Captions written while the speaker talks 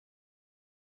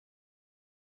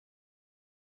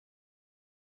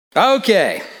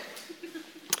Okay.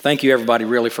 Thank you, everybody,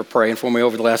 really, for praying for me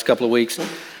over the last couple of weeks.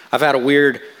 I've had a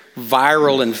weird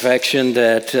viral infection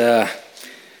that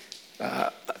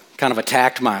kind of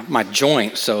attacked my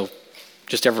joint, so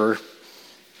just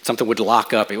something would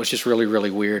lock up. It was just really,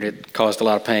 really weird. It caused a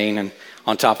lot of pain, and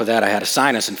on top of that, I had a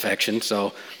sinus infection,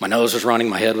 so my nose was running,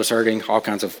 my head was hurting, all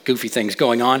kinds of goofy things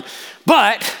going on.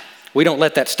 But we don't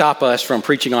let that stop us from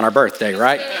preaching on our birthday,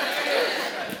 right?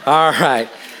 All right.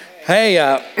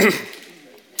 Hey,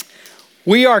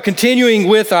 we are continuing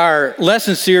with our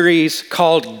lesson series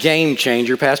called Game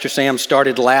Changer. Pastor Sam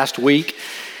started last week,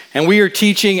 and we are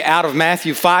teaching out of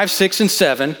Matthew 5, 6, and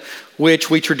 7, which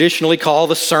we traditionally call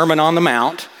the Sermon on the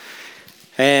Mount.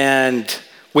 And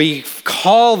we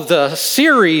call the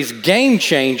series Game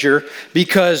Changer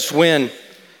because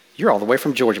you're all the way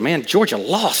from Georgia. Man, Georgia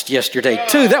lost yesterday,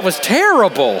 too. That was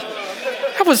terrible.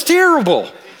 That was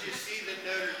terrible.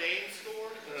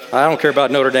 I don't care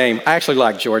about Notre Dame. I actually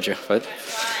like Georgia, but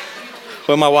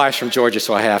my wife's from Georgia,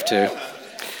 so I have to.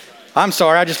 I'm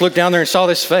sorry, I just looked down there and saw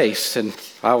this face, and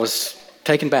I was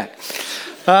taken back.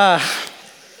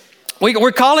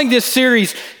 We're calling this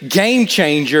series Game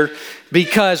Changer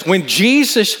because when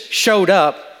Jesus showed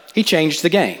up, he changed the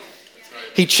game.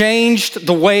 He changed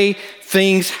the way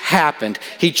things happened.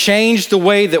 He changed the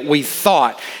way that we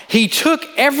thought. He took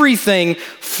everything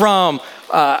from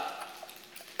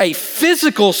a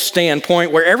physical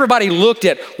standpoint where everybody looked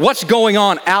at what's going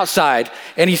on outside,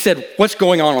 and he said, what's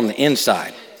going on the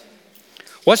inside?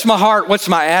 What's my heart? What's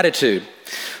my attitude?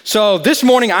 So this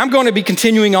morning, I'm going to be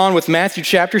continuing on with Matthew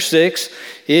chapter 6.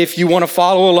 If you want to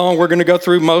follow along, we're going to go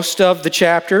through most of the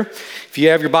chapter. If you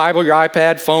have your Bible, your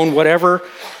iPad, phone, whatever,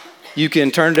 you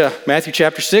can turn to Matthew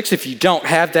chapter 6. If you don't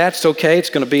have that, it's okay. It's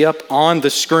going to be up on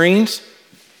the screens.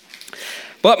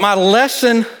 But my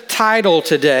lesson title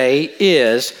today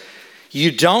is,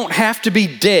 You Don't Have to Be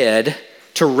Dead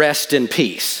to Rest in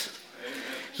Peace.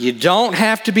 You don't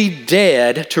have to be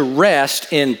dead to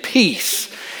rest in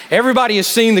peace. Everybody has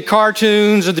seen the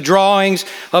cartoons or the drawings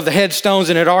of the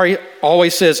headstones, and it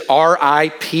always says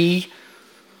R.I.P.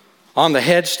 on the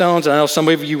headstones. I know some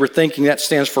of you were thinking that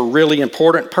stands for really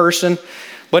important person,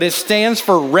 but it stands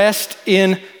for rest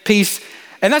in peace.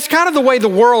 And that's kind of the way the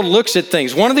world looks at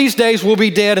things. One of these days we'll be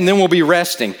dead and then we'll be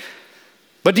resting.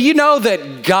 But do you know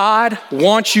that God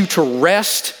wants you to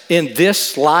rest in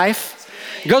this life?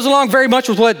 It goes along very much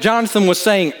with what Jonathan was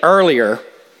saying earlier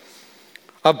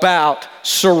about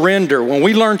surrender. When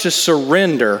we learn to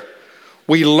surrender,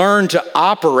 we learn to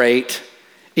operate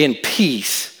in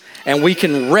peace, and we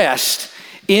can rest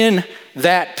in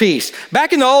that peace.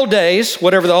 Back in the old days,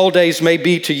 whatever the old days may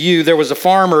be to you, there was a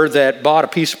farmer that bought a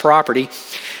piece of property,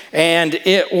 and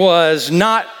it was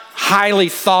not highly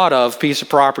thought of piece of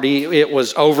property. It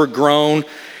was overgrown,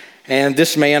 and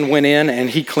this man went in and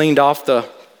he cleaned off the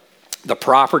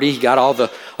property. He got all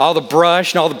the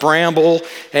brush and all the bramble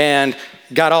and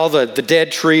got all the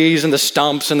dead trees and the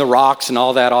stumps and the rocks and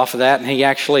all that off of that, and he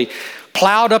actually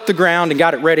plowed up the ground and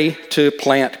got it ready to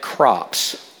plant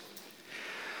crops.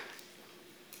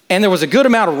 And there was a good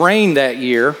amount of rain that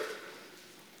year,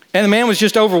 and the man was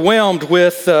just overwhelmed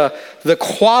with the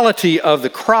quality of the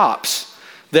crops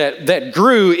that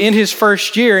grew in his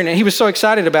first year, and he was so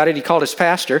excited about it, he called his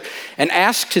pastor and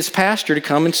asked his pastor to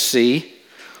come and see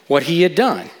what he had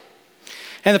done.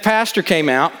 And the pastor came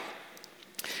out,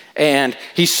 and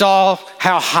he saw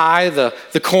how high the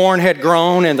corn had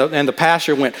grown, and the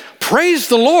pastor went, "Praise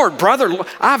the Lord, brother.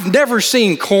 I've never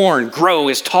seen corn grow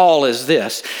as tall as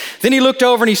this." Then he looked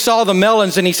over and he saw the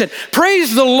melons, and he said,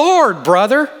 "Praise the Lord,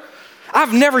 brother.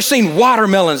 I've never seen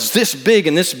watermelons this big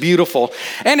and this beautiful."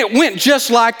 And it went just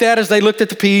like that as they looked at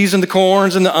the peas and the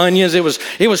corns and the onions. It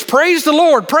was praise the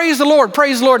Lord, praise the Lord,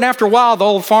 praise the Lord. And after a while, the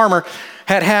old farmer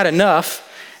had enough,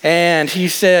 and he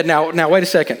said, now wait a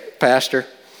second, pastor.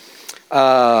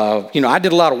 I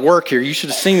did a lot of work here. You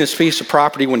should have seen this piece of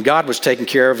property when God was taking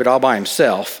care of it all by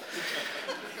himself.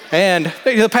 And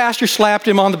the pastor slapped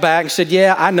him on the back and said,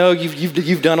 "Yeah, I know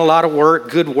you've done a lot of work,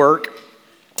 good work."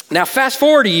 Now fast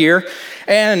forward a year,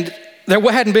 and there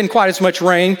hadn't been quite as much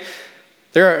rain.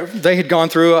 They had gone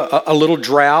through a little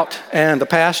drought, and the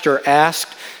pastor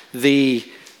asked the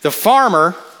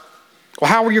farmer, "Well,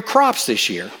 how were your crops this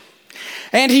year?"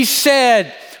 And he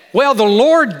said, "Well, the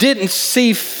Lord didn't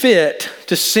see fit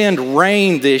to send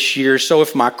rain this year, so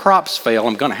if my crops fail,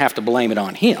 I'm going to have to blame it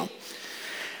on him."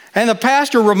 And the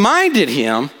pastor reminded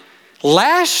him,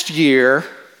 "Last year,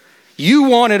 you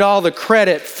wanted all the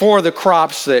credit for the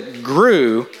crops that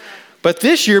grew, but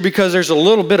this year, because there's a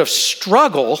little bit of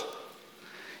struggle,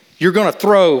 you're going to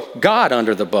throw God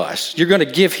under the bus. You're going to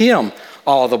give him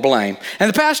all the blame. And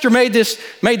the pastor made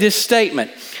this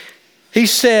statement. He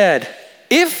said,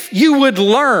 if you would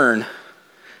learn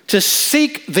to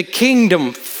seek the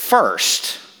kingdom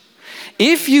first,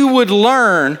 if you would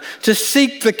learn to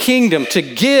seek the kingdom, to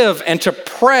give and to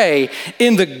pray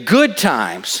in the good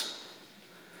times,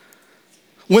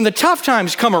 when the tough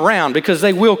times come around, because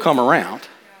they will come around,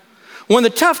 when the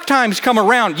tough times come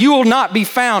around, you will not be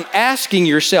found asking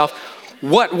yourself,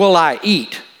 what will I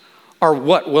eat or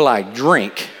what will I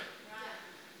drink?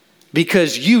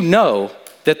 Because you know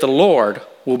that the Lord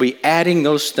will be adding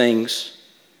those things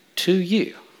to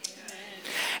you.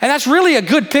 And that's really a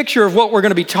good picture of what we're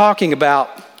going to be talking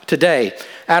about today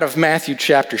out of Matthew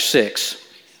chapter 6.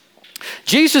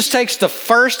 Jesus takes the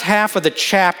first half of the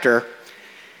chapter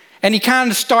and he kind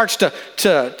of starts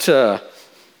to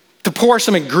pour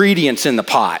some ingredients in the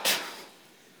pot.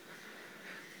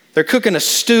 They're cooking a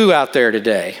stew out there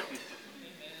today.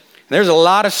 There's a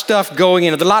lot of stuff going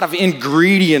in, a lot of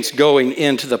ingredients going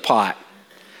into the pot.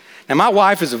 Now, my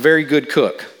wife is a very good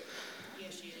cook.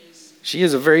 Yes, she is. She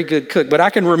is a very good cook. But I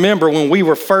can remember when we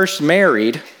were first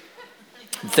married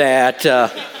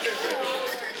that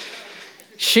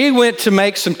she went to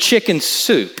make some chicken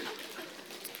soup.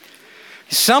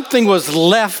 Something was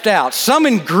left out. Some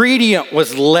ingredient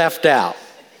was left out.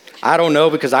 I don't know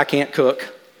because I can't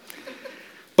cook.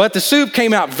 But the soup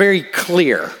came out very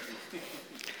clear.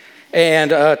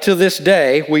 And to this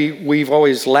day, we've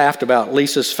always laughed about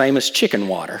Lisa's famous chicken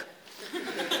water.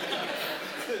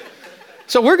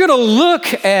 So we're going to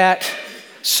look at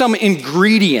some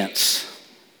ingredients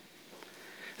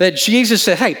that Jesus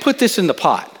said, hey, put this in the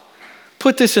pot.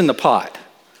 Put this in the pot.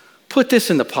 Put this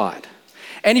in the pot.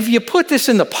 And if you put this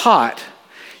in the pot,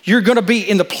 you're going to be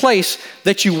in the place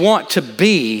that you want to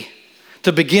be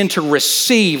to begin to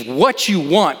receive what you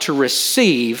want to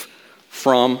receive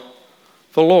from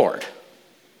the Lord.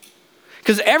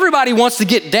 Because everybody wants to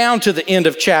get down to the end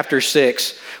of chapter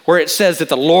 6 where it says that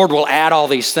the Lord will add all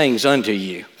these things unto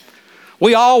you.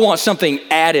 We all want something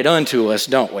added unto us,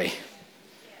 don't we?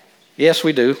 Yes,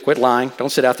 we do. Quit lying.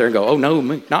 Don't sit out there and go, oh no,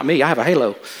 not me. I have a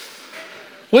halo.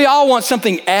 We all want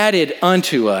something added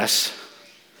unto us.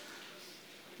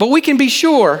 But we can be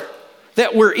sure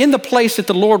that we're in the place that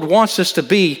the Lord wants us to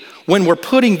be when we're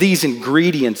putting these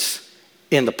ingredients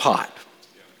in the pot.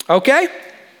 Okay?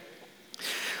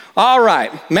 All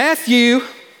right, Matthew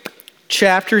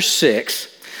chapter 6.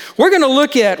 We're going to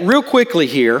look at real quickly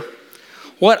here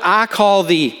what I call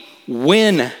the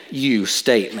when you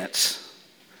statements.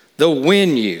 The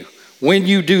when you. When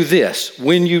you do this,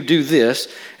 when you do this,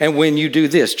 and when you do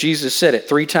this. Jesus said it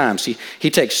 3 times. He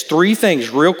takes 3 things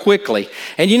real quickly.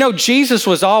 And you know, Jesus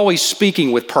was always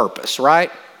speaking with purpose,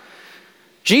 right?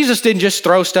 Jesus didn't just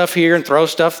throw stuff here and throw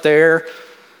stuff there.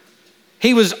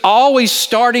 He was always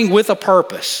starting with a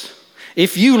purpose.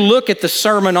 If you look at the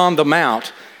Sermon on the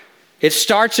Mount, it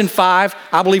starts in 5.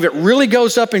 I believe it really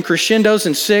goes up in crescendos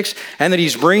in 6, and that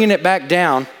he's bringing it back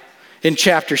down in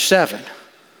chapter 7.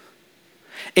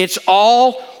 It's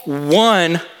all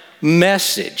one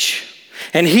message.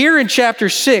 And here in chapter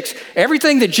 6,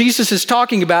 everything that Jesus is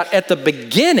talking about at the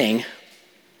beginning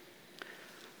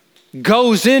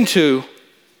goes into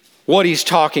what he's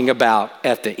talking about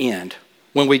at the end,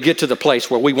 when we get to the place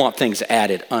where we want things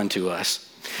added unto us.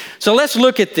 So let's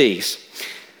look at these.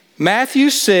 Matthew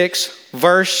 6,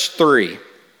 verse 3.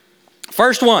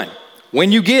 First one,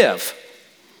 when you give.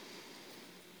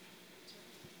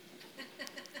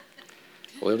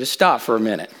 We'll just stop for a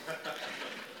minute.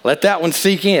 Let that one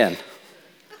sink in.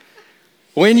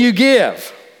 When you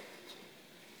give.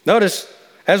 Notice,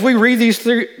 as we read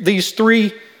these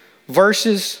three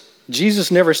verses,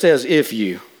 Jesus never says if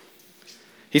you.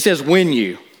 He says when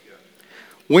you.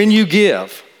 When you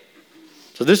give.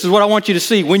 So this is what I want you to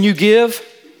see. When you give,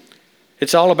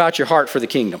 it's all about your heart for the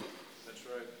kingdom. That's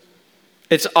right.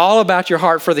 It's all about your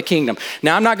heart for the kingdom.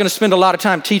 Now, I'm not going to spend a lot of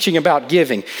time teaching about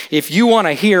giving. If you want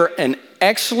to hear an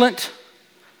excellent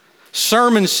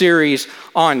sermon series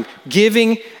on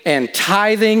giving and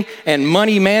tithing and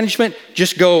money management,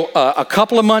 just go a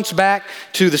couple of months back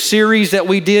to the series that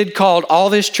we did called All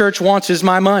This Church Wants Is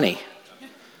My Money.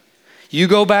 You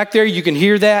go back there, you can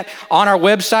hear that on our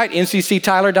website,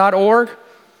 ncctyler.org,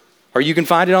 or you can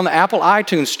find it on the Apple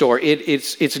iTunes store.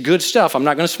 It's good stuff. I'm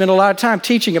not going to spend a lot of time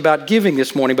teaching about giving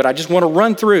this morning, but I just want to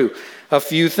run through a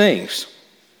few things.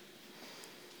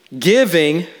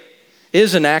 Giving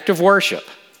is an act of worship.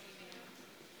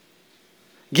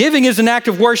 Giving is an act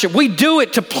of worship. We do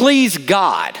it to please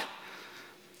God.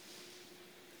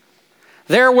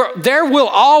 There will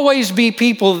always be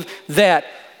people that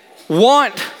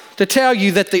want to tell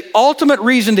you that the ultimate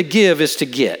reason to give is to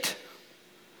get.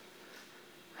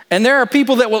 And there are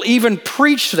people that will even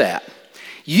preach that.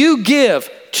 You give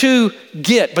to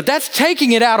get, but that's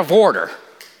taking it out of order.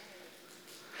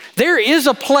 There is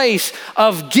a place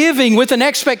of giving with an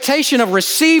expectation of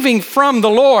receiving from the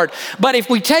Lord. But if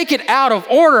we take it out of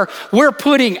order, we're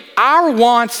putting our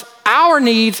wants, our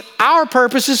needs, our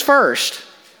purposes first.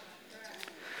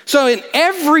 So in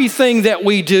everything that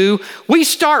we do, we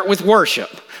start with worship.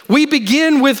 We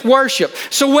begin with worship.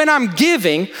 So when I'm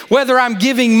giving, whether I'm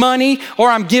giving money or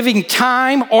I'm giving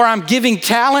time or I'm giving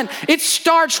talent, it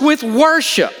starts with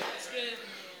worship.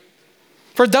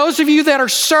 For those of you that are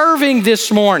serving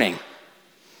this morning,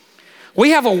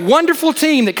 we have a wonderful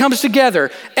team that comes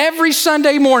together every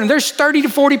Sunday morning. There's 30 to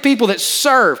 40 people that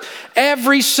serve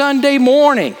every Sunday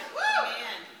morning.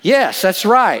 Yes, that's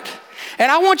right.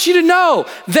 And I want you to know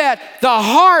that the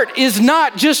heart is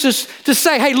not just to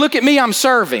say, hey, look at me, I'm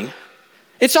serving.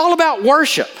 It's all about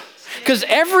worship. Because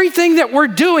everything that we're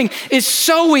doing is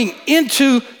sowing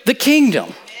into the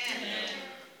kingdom.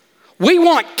 We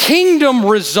want kingdom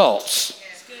results.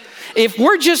 If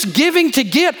we're just giving to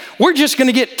get, we're just going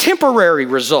to get temporary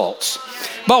results.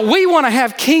 But we want to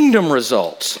have kingdom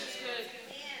results.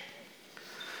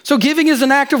 So giving is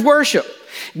an act of worship.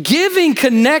 Giving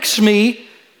connects me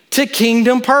to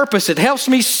kingdom purpose. It helps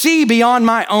me see beyond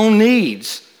my own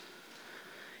needs.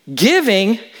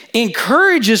 Giving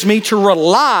encourages me to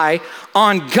rely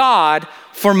on God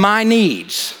for my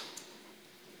needs.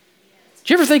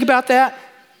 Did you ever think about that?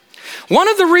 One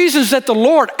of the reasons that the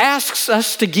Lord asks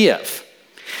us to give,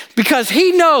 because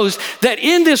He knows that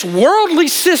in this worldly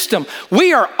system,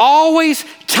 we are always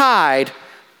tied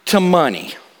to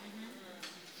money.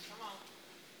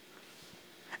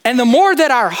 And the more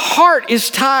that our heart is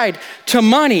tied to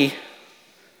money,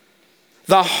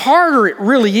 the harder it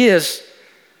really is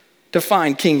to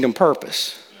find kingdom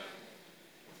purpose.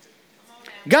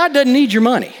 God doesn't need your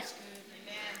money.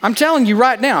 I'm telling you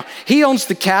right now, He owns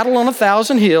the cattle on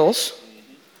 1,000 hills.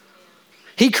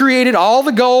 He created all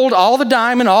the gold, all the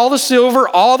diamond, all the silver,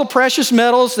 all the precious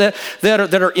metals that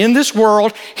are in this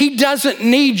world. He doesn't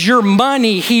need your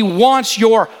money. He wants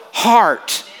your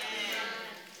heart.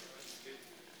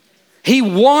 He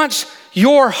wants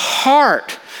your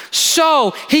heart.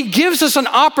 So He gives us an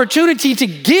opportunity to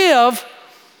give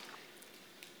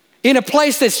in a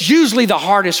place that's usually the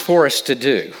hardest for us to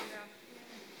do.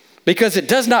 Because it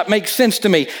does not make sense to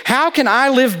me. How can I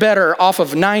live better off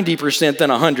of 90% than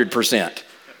 100%?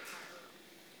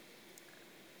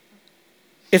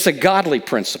 It's a godly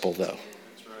principle, though.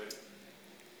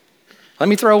 Let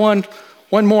me throw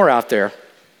one more out there.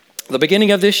 The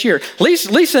beginning of this year,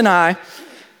 Lisa and I,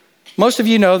 most of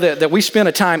you know that we spent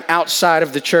a time outside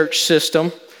of the church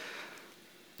system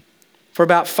for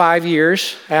about 5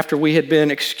 years. After we had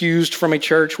been excused from a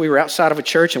church, we were outside of a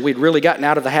church and we'd really gotten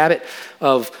out of the habit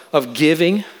of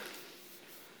giving.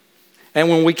 And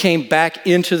when we came back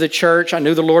into the church, I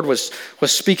knew the Lord was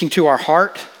speaking to our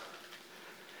heart.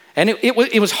 And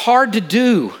it was hard to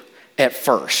do at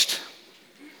first.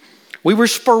 We were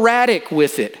sporadic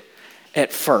with it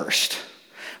at first.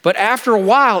 But after a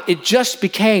while, it just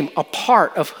became a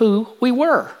part of who we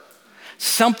were.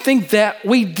 Something that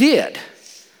we did.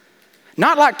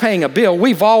 Not like paying a bill.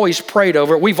 We've always prayed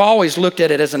over it. We've always looked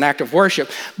at it as an act of worship.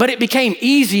 But it became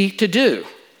easy to do.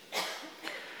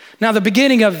 Now, the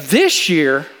beginning of this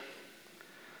year,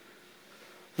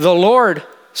 the Lord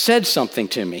said something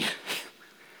to me.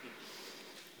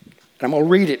 And I'm going to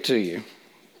read it to you.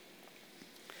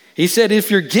 He said,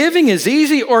 if your giving is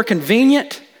easy or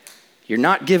convenient, you're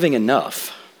not giving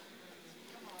enough.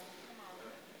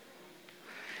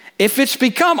 If it's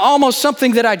become almost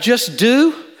something that I just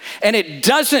do and it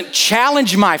doesn't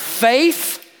challenge my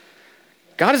faith,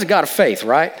 God is a God of faith,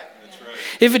 right? That's right.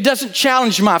 If it doesn't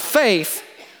challenge my faith,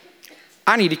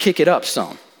 I need to kick it up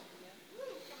some.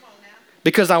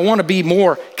 Because I want to be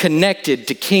more connected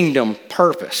to kingdom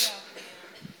purpose.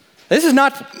 This is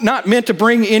not meant to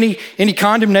bring any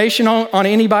condemnation on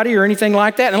anybody or anything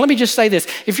like that. And let me just say this.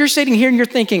 If you're sitting here and you're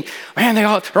thinking, man, they're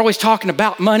always talking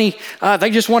about money. They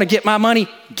just want to get my money.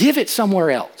 Give it somewhere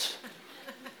else.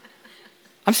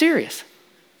 I'm serious.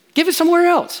 Give it somewhere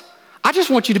else. I just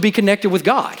want you to be connected with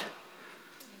God.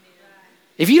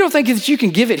 If you don't think that you can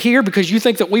give it here because you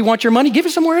think that we want your money, give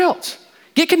it somewhere else.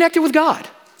 Get connected with God.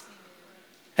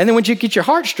 And then when you get your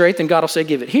heart straight, then God will say,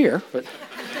 give it here. But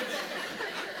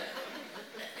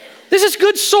this is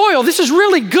good soil. This is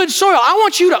really good soil. I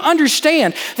want you to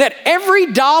understand that every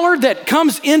dollar that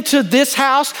comes into this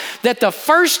house, that the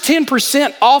first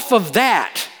 10% off of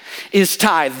that is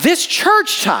tithe. This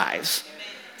church tithes.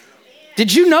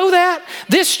 Did you know that?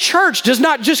 This church does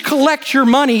not just collect your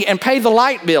money and pay the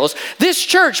light bills. This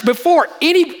church, before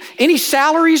any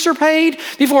salaries are paid,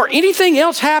 before anything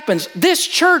else happens, this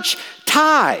church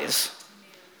tithes.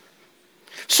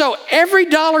 So every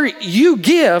dollar you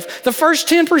give, the first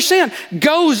 10%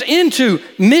 goes into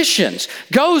missions,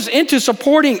 goes into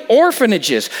supporting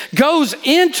orphanages, goes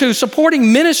into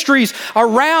supporting ministries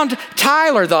around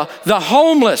Tyler, the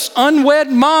homeless, unwed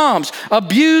moms,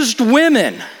 abused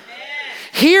women.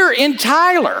 Here in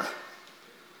Tyler.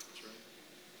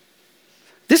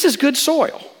 This is good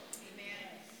soil.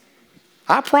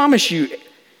 I promise you,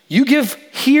 you give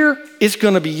here, it's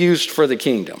going to be used for the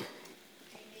kingdom.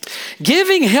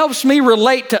 Giving helps me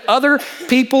relate to other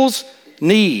people's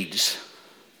needs.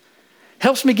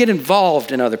 Helps me get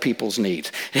involved in other people's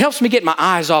needs. It helps me get my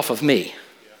eyes off of me.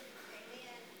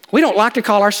 We don't like to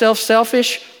call ourselves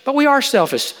selfish, but we are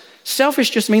selfish.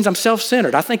 Selfish just means I'm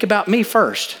self-centered. I think about me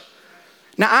first.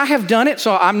 Now, I have done it,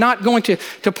 so I'm not going to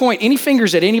point any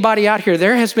fingers at anybody out here.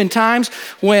 There has been times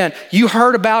when you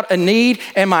heard about a need,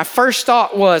 and my first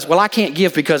thought was, well, I can't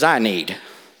give because I need.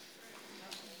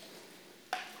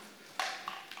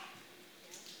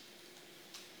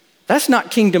 That's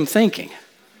not kingdom thinking.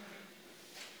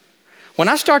 When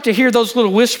I start to hear those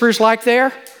little whispers like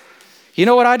there, you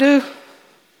know what I do?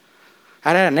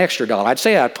 I'd add an extra dollar. I'd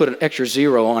say I'd put an extra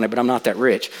zero on it, but I'm not that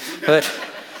rich. But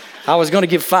I was going to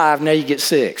give 5, now you get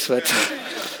 6. But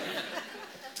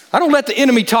I don't let the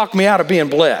enemy talk me out of being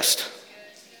blessed.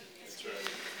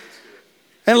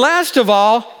 And last of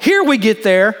all, here we get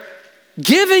there,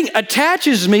 giving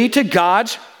attaches me to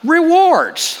God's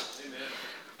rewards.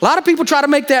 A lot of people try to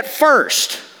make that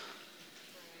first,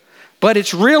 but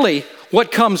it's really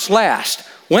what comes last.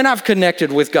 When I've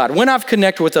connected with God, when I've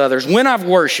connected with others, when I've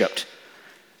worshiped,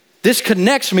 this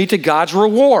connects me to God's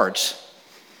rewards.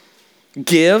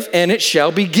 Give and it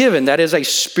shall be given. That is a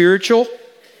spiritual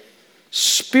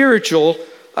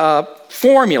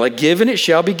formula. Give and it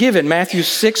shall be given. Matthew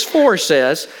 6:4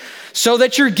 says, so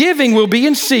that your giving will be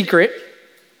in secret,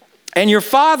 and your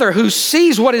Father who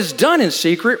sees what is done in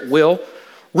secret will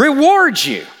reward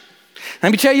you.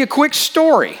 Let me tell you a quick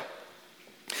story.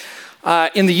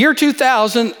 In the year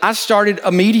 2000, I started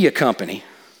a media company.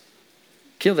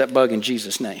 Kill that bug in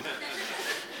Jesus' name.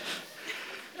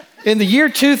 In the year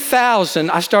 2000,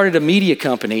 I started a media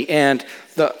company, and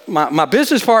my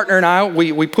business partner and I,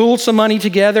 we pooled some money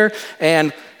together,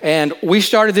 and we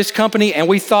started this company, and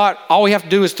we thought all we have to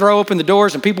do is throw open the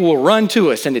doors and people will run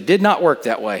to us, and it did not work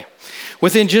that way.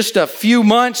 Within just a few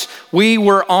months, we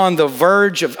were on the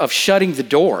verge of shutting the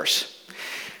doors.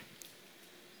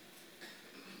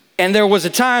 And there was a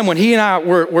time when he and I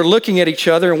were looking at each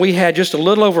other, and we had just a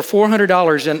little over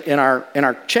 $400 in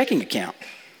our checking account.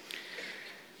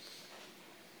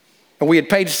 And we had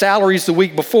paid salaries the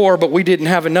week before, but we didn't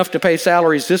have enough to pay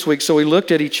salaries this week. So we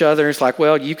looked at each other, and it's like,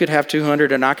 well, you could have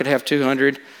 200 and I could have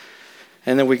 200,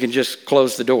 and then we can just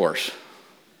close the doors.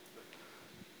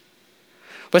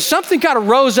 But something kind of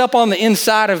rose up on the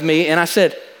inside of me, and I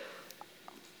said,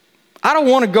 I don't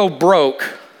want to go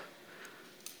broke,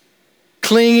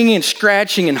 clinging and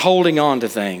scratching and holding on to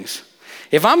things.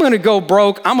 If I'm going to go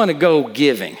broke, I'm going to go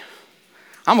giving.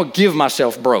 I'm going to give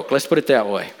myself broke. Let's put it that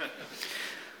way.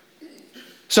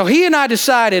 So he and I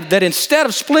decided that instead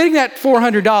of splitting that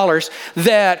 $400,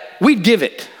 that we'd give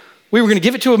it. We were going to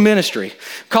give it to a ministry.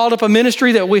 Called up a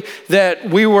ministry that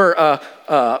we were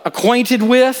acquainted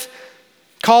with.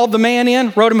 Called the man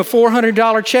in, wrote him a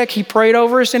 $400 check. He prayed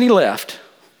over us and he left.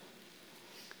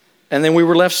 And then we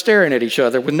were left staring at each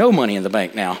other with no money in the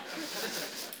bank now.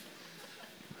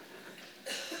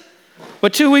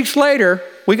 But 2 weeks later,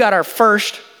 we got our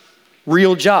first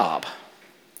real job.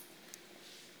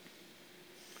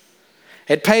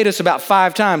 It paid us about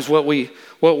 5 times what we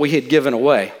had given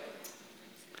away.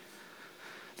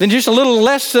 Then just a little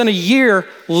less than a year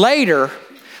later,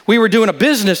 we were doing a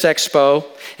business expo,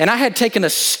 and I had taken a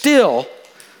still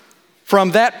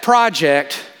from that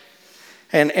project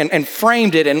and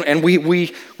framed it, and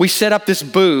we set up this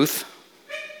booth.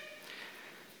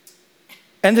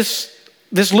 And this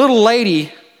little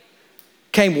lady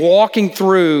came walking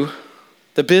through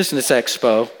the business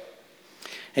expo,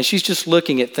 and she's just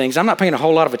looking at things. I'm not paying a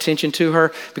whole lot of attention to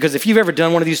her, because if you've ever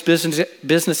done one of these business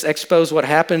expos, what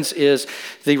happens is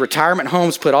the retirement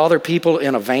homes put all their people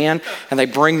in a van and they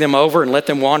bring them over and let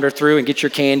them wander through and get your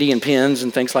candy and pens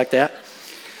and things like that.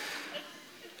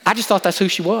 I just thought that's who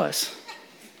she was.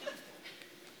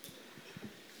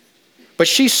 But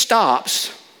she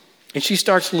stops and she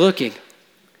starts looking.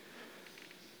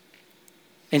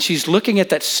 And she's looking at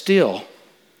that still.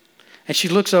 And she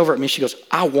looks over at me and she goes,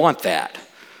 I want that.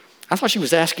 I thought she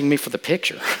was asking me for the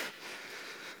picture.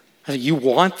 I said, you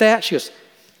want that? She goes,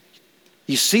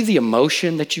 you see the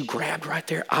emotion that you grabbed right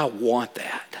there? I want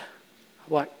that.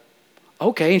 I'm like,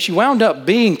 okay. And she wound up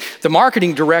being the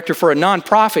marketing director for a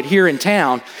nonprofit here in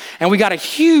town, and we got a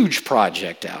huge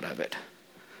project out of it.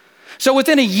 So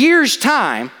within a year's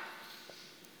time,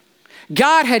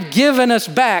 God had given us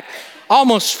back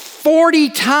almost 40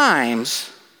 times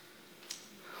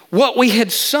what we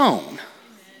had sown.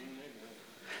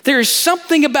 There is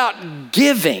something about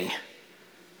giving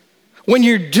when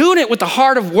you're doing it with the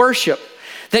heart of worship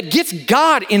that gets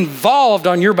God involved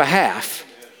on your behalf.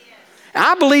 And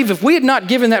I believe if we had not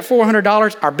given that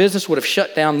 $400, our business would have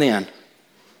shut down then.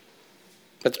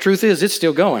 But the truth is, it's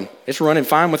still going. It's running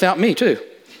fine without me too.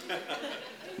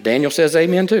 Daniel says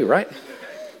amen too, right?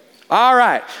 All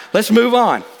right, let's move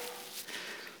on.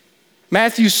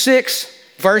 Matthew 6,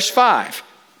 verse 5.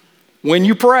 When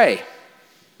you pray,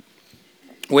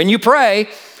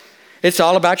 it's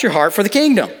all about your heart for the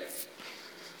kingdom.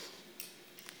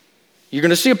 You're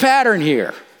going to see a pattern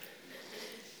here.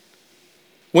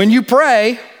 When you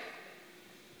pray,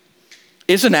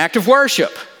 it's an act of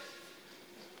worship.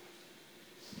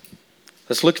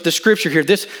 Let's look at the scripture here.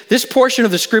 This portion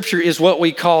of the scripture is what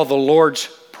we call the Lord's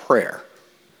Prayer.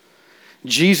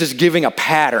 Jesus giving a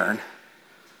pattern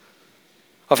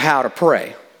of how to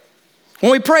pray.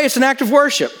 When we pray, it's an act of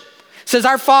worship. It says,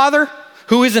 our Father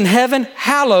who is in heaven,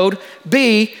 hallowed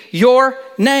be your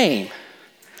name.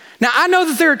 Now, I know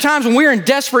that there are times when we're in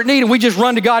desperate need and we just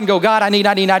run to God and go, God, I need,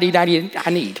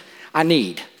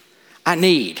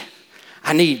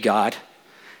 God.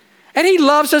 And he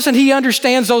loves us and he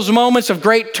understands those moments of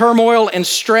great turmoil and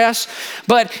stress.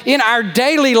 But in our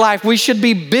daily life, we should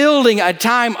be building a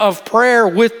time of prayer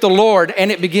with the Lord,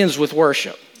 and it begins with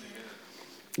worship.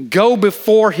 Go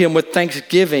before him with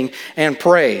thanksgiving and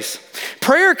praise.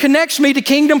 Prayer connects me to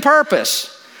kingdom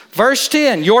purpose. Verse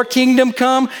 10, your kingdom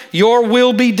come, your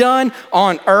will be done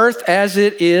on earth as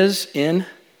it is in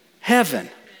heaven.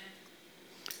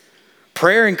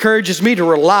 Prayer encourages me to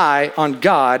rely on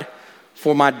God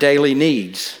for my daily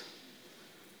needs.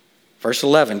 Verse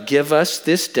 11, give us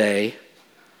this day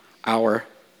our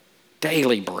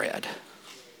daily bread.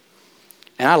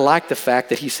 And I like the fact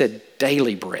that he said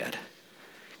daily bread,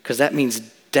 because that means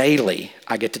daily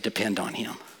I get to depend on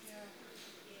him.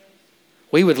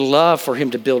 We would love for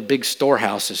him to build big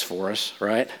storehouses for us,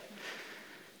 right?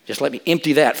 Just let me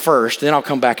empty that first, then I'll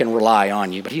come back and rely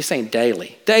on you. But he's saying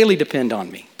daily. Daily depend on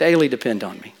me. Daily depend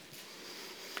on me.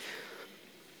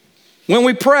 When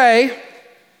we pray,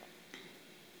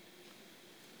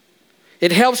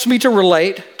 it helps me to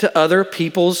relate to other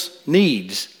people's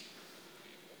needs.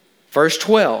 Verse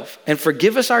 12, and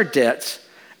forgive us our debts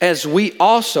as we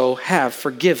also have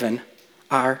forgiven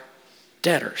our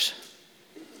debtors.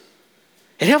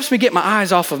 It helps me get my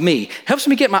eyes off of me. It helps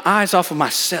me get my eyes off of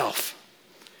myself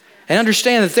and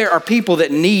understand that there are people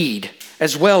that need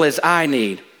as well as I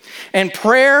need. And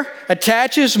prayer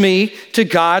attaches me to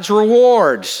God's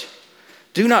rewards.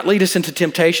 Do not lead us into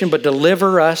temptation, but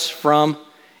deliver us from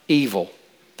evil.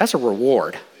 That's a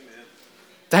reward. Amen.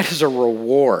 That is a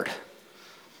reward.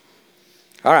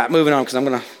 All right, moving on, because I'm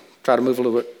going to try to move a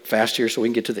little bit fast here so we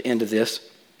can get to the end of this.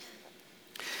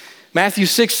 Matthew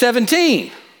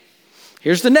 6:17.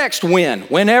 Here's the next win.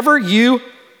 Whenever you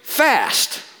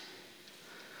fast.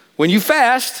 When you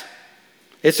fast,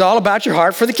 it's all about your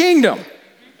heart for the kingdom.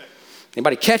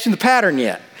 Anybody catching the pattern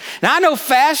yet? Now, I know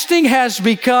fasting has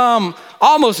become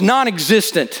almost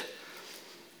non-existent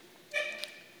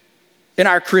in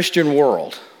our Christian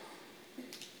world.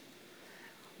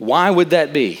 Why would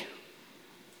that be?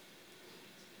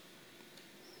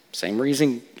 Same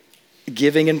reason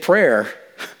giving and prayer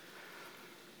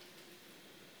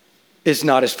is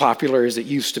not as popular as it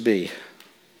used to be.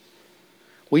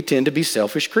 We tend to be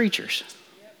selfish creatures.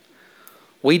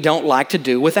 We don't like to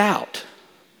do without.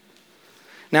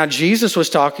 Now, Jesus was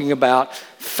talking about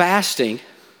fasting.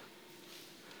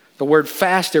 The word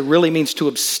fast there really means to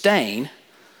abstain.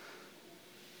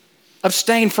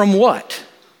 Abstain from what?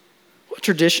 Well,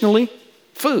 traditionally,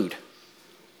 food.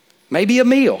 Maybe a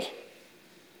meal.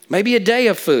 Maybe a day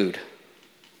of food.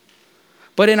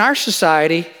 But in our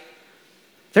society,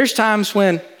 there's times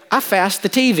when I fast the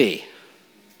TV.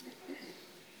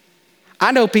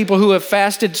 I know people who have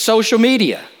fasted social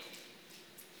media.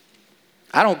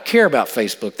 I don't care about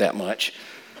Facebook that much.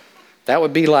 That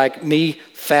would be like me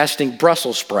fasting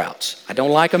Brussels sprouts. I don't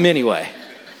like them anyway.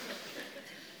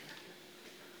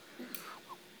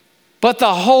 But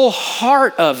the whole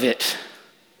heart of it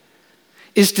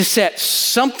is to set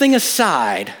something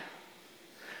aside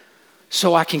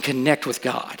so I can connect with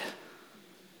God.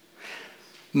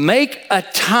 Make a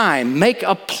time, make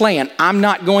a plan. I'm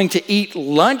not going to eat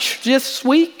lunch this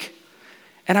week,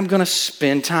 and I'm going to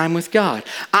spend time with God.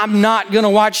 I'm not going to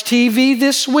watch TV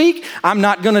this week. I'm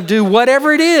not going to do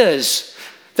whatever it is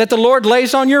that the Lord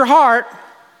lays on your heart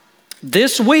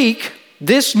this week,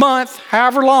 this month,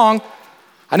 however long.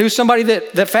 I knew somebody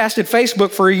that fasted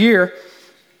Facebook for a year.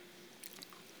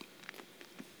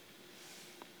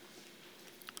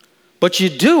 But you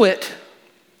do it,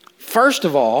 first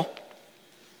of all,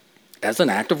 as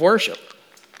an act of worship.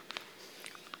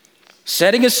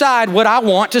 Setting aside what I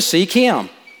want to seek Him.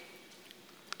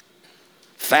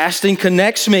 Fasting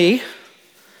connects me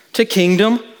to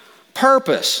kingdom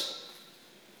purpose.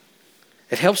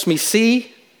 It helps me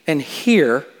see and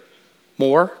hear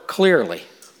more clearly.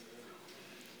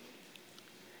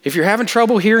 If you're having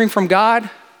trouble hearing from God,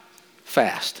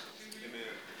 fast.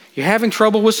 You're having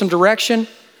trouble with some direction,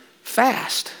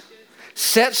 fast.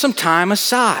 Set some time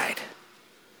aside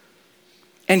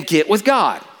and get with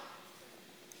God.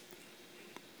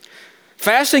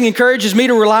 Fasting encourages me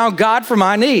to rely on God for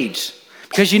my needs.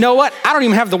 Because you know what? I don't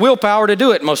even have the willpower to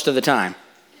do it most of the time.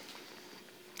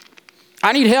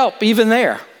 I need help even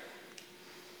there.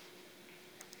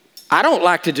 I don't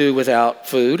like to do without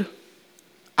food.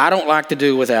 I don't like to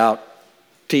do without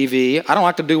TV. I don't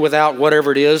like to do without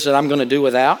whatever it is that I'm going to do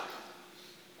without.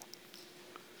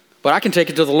 But I can take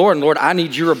it to the Lord, and Lord, I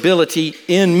need your ability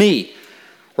in me.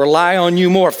 Rely on you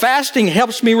more. Fasting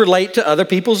helps me relate to other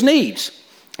people's needs.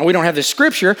 And we don't have this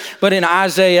scripture, but in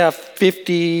Isaiah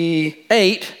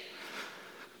 58,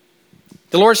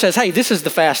 the Lord says, hey, this is the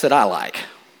fast that I like.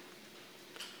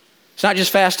 It's not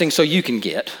just fasting so you can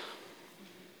get.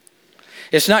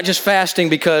 It's not just fasting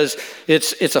because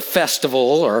it's a festival,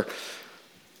 or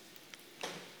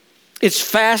it's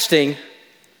fasting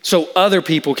so other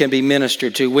people can be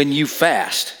ministered to. When you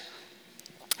fast,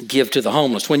 give to the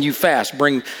homeless. When you fast,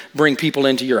 bring people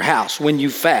into your house. When you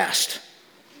fast,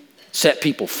 set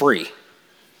people free.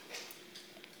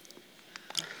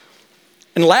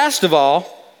 And last of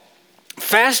all,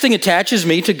 fasting attaches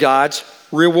me to God's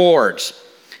rewards.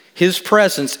 His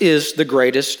presence is the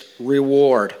greatest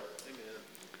reward.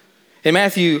 In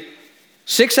Matthew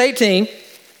 6:18,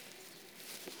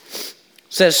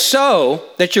 says, so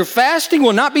that your fasting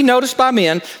will not be noticed by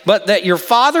men, but that your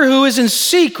Father who is in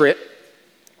secret,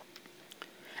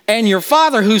 and your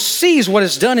Father who sees what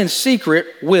is done in secret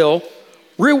will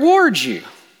reward you.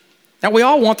 Now, we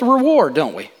all want the reward,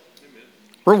 don't we? Amen.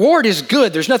 Reward is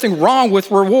good. There's nothing wrong with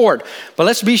reward. But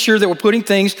let's be sure that we're putting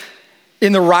things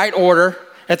in the right order,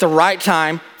 at the right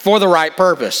time, for the right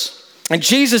purpose. And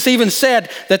Jesus even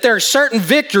said that there are certain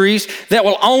victories that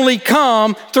will only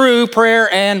come through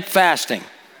prayer and fasting.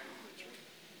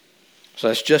 So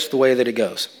that's just the way that it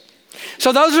goes.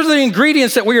 So those are the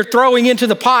ingredients that we are throwing into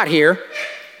the pot here.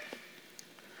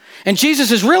 And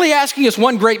Jesus is really asking us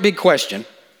one great big question.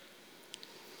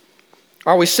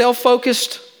 Are we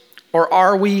self-focused or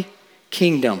are we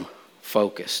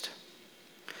kingdom-focused?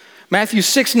 Matthew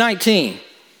 6:19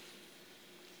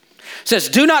 says,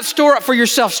 do not store up for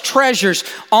yourselves treasures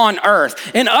on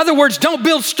earth. In other words, don't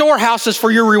build storehouses for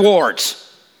your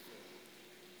rewards.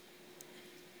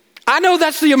 I know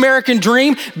that's the American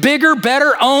dream. Bigger,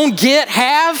 better, own, get,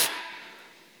 have.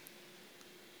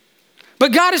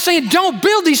 But God is saying, don't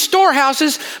build these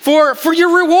storehouses for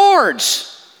your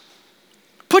rewards.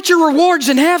 Put your rewards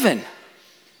in heaven.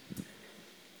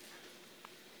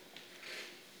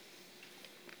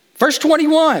 Verse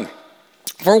 21,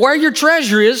 for where your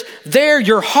treasure is, there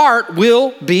your heart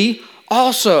will be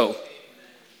also.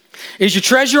 Is your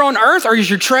treasure on earth or is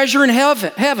your treasure in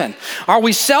heaven? Are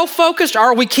we self-focused or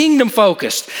are we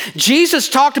kingdom-focused? Jesus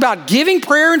talked about giving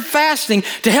prayer and fasting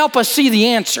to help us see the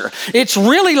answer. It's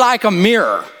really like a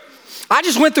mirror. I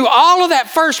just went through all of that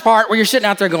first part where you're sitting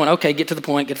out there going, okay, get to the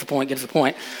point, get to the point, get to the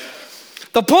point.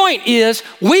 The point is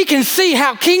we can see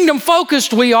how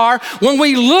kingdom-focused we are when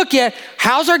we look at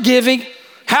how's our giving,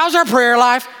 how's our prayer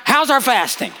life, how's our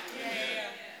fasting.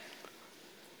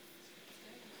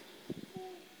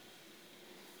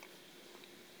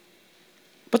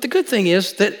 But the good thing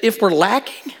is that if we're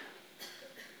lacking,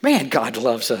 man, God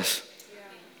loves us,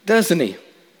 doesn't He?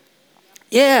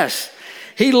 Yes,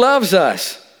 He loves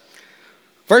us.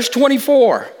 Verse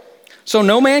 24, so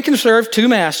no man can serve two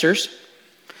masters,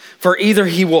 for either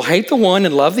he will hate the one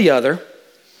and love the other,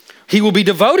 he will be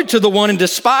devoted to the one and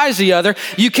despise the other.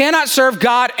 You cannot serve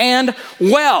God and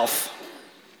wealth.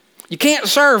 You can't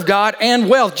serve God and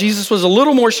wealth. Jesus was a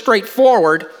little more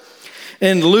straightforward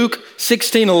in Luke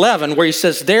 16:11, where he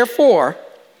says, therefore,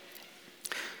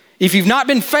 if you've not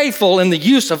been faithful in the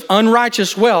use of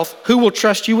unrighteous wealth, who will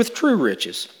trust you with true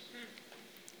riches?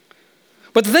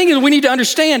 But the thing is, we need to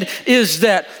understand is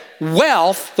that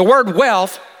wealth, the word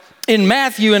wealth in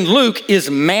Matthew and Luke is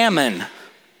mammon.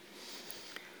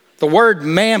 The word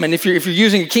mammon, if you're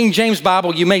using a King James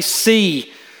Bible, you may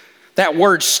see that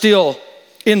word still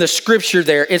in the scripture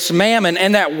there. It's mammon,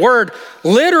 and that word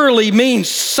literally means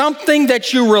something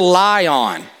that you rely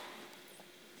on.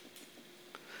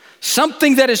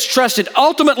 Something that is trusted.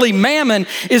 Ultimately, mammon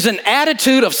is an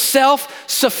attitude of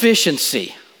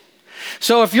self-sufficiency.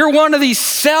 So if you're one of these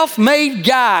self-made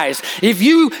guys, if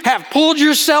you have pulled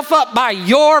yourself up by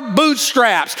your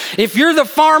bootstraps, if you're the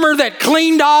farmer that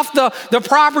cleaned off the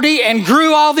property and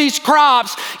grew all these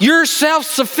crops, you're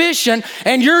self-sufficient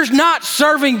and you're not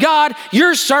serving God,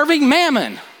 you're serving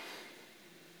mammon.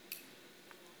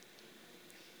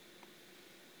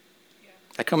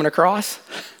 That coming across?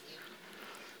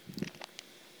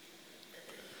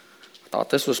 I thought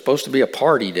this was supposed to be a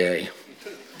party day.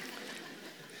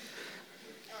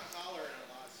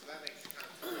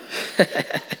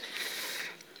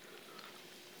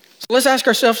 So let's ask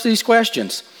ourselves these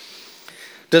questions.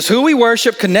 Does who we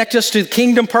worship connect us to the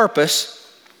kingdom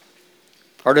purpose,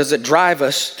 or does it drive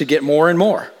us to get more and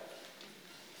more?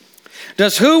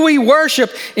 Does who we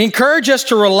worship encourage us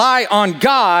to rely on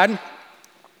God,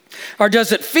 or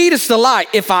does it feed us the lie,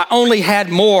 if I only had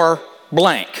more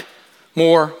blank,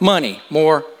 more money,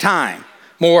 more time,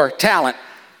 more talent,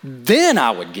 then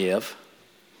I would give?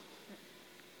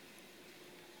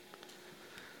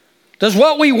 Does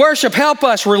what we worship help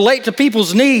us relate to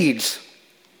people's needs?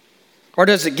 Or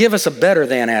does it give us a better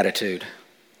than attitude?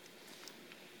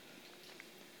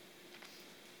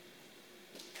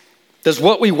 Does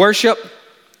what we worship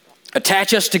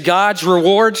attach us to God's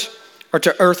rewards or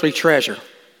to earthly treasure?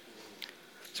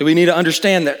 So we need to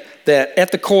understand that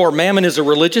at the core, mammon is a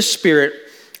religious spirit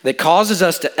that causes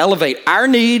us to elevate our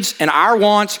needs and our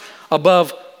wants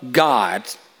above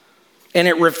God's. And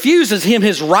it refuses Him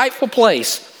His rightful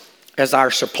place as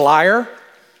our supplier,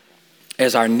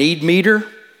 as our need meter,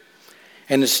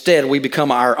 and instead we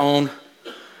become our own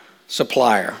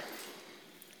supplier.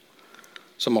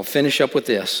 So I'm going to finish up with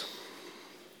this.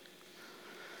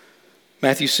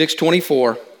 Matthew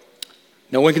 6:24.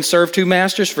 No one can serve two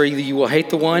masters, for either you will hate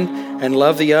the one and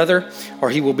love the other, or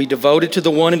he will be devoted to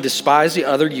the one and despise the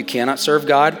other. You cannot serve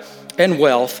God and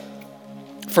wealth.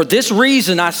 For this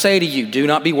reason I say to you, do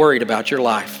not be worried about your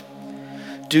life.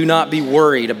 Do not be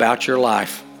worried about your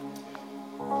life.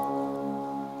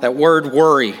 That word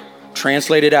worry,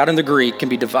 translated out in the Greek, can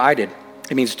be divided.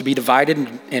 It means to be divided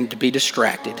and to be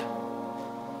distracted.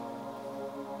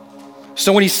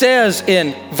 So when he says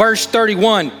in verse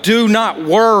 31, do not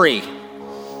worry,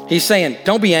 he's saying,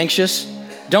 don't be anxious,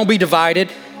 don't be divided,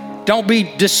 don't be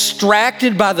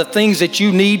distracted by the things that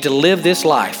you need to live this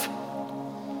life.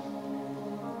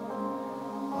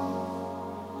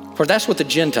 For that's what the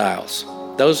Gentiles,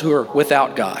 those who are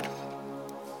without God,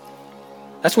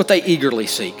 that's what they eagerly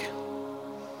seek.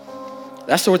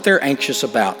 That's what they're anxious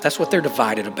about. That's what they're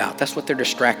divided about. That's what they're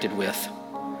distracted with.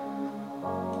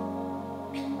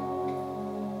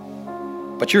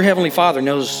 But your Heavenly Father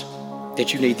knows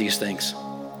that you need these things.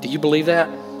 Do you believe that?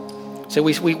 So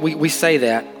we say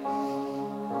that.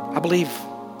 I believe.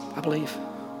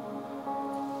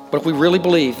 But if we really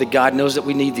believe that God knows that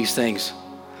we need these things,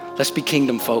 let's be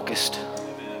kingdom focused.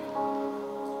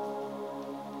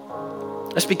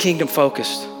 Let's be kingdom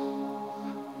focused.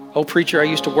 Old preacher I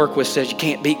used to work with says you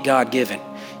can't beat God given.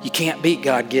 You can't beat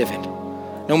God given.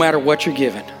 No matter what you're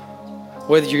given.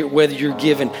 Whether you're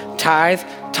given tithe,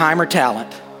 time, or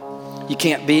talent, you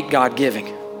can't beat God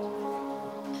giving.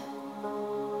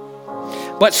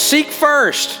 But seek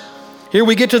first. Here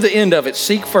we get to the end of it.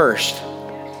 Seek first.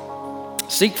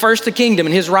 Seek first the kingdom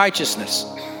and His righteousness.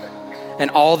 And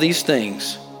all these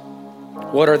things.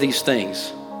 What are these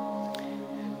things?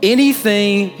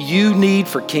 Anything you need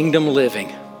for kingdom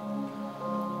living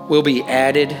will be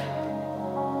added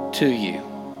to you.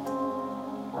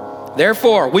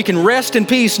 Therefore, we can rest in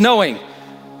peace knowing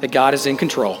that God is in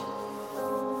control.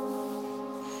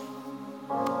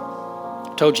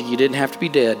 I told you didn't have to be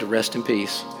dead to rest in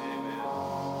peace.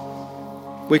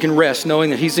 We can rest knowing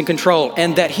that He's in control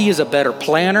and that He is a better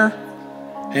planner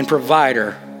and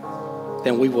provider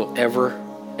than we will ever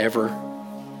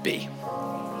be.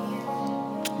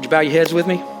 Would you bow your heads with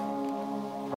me?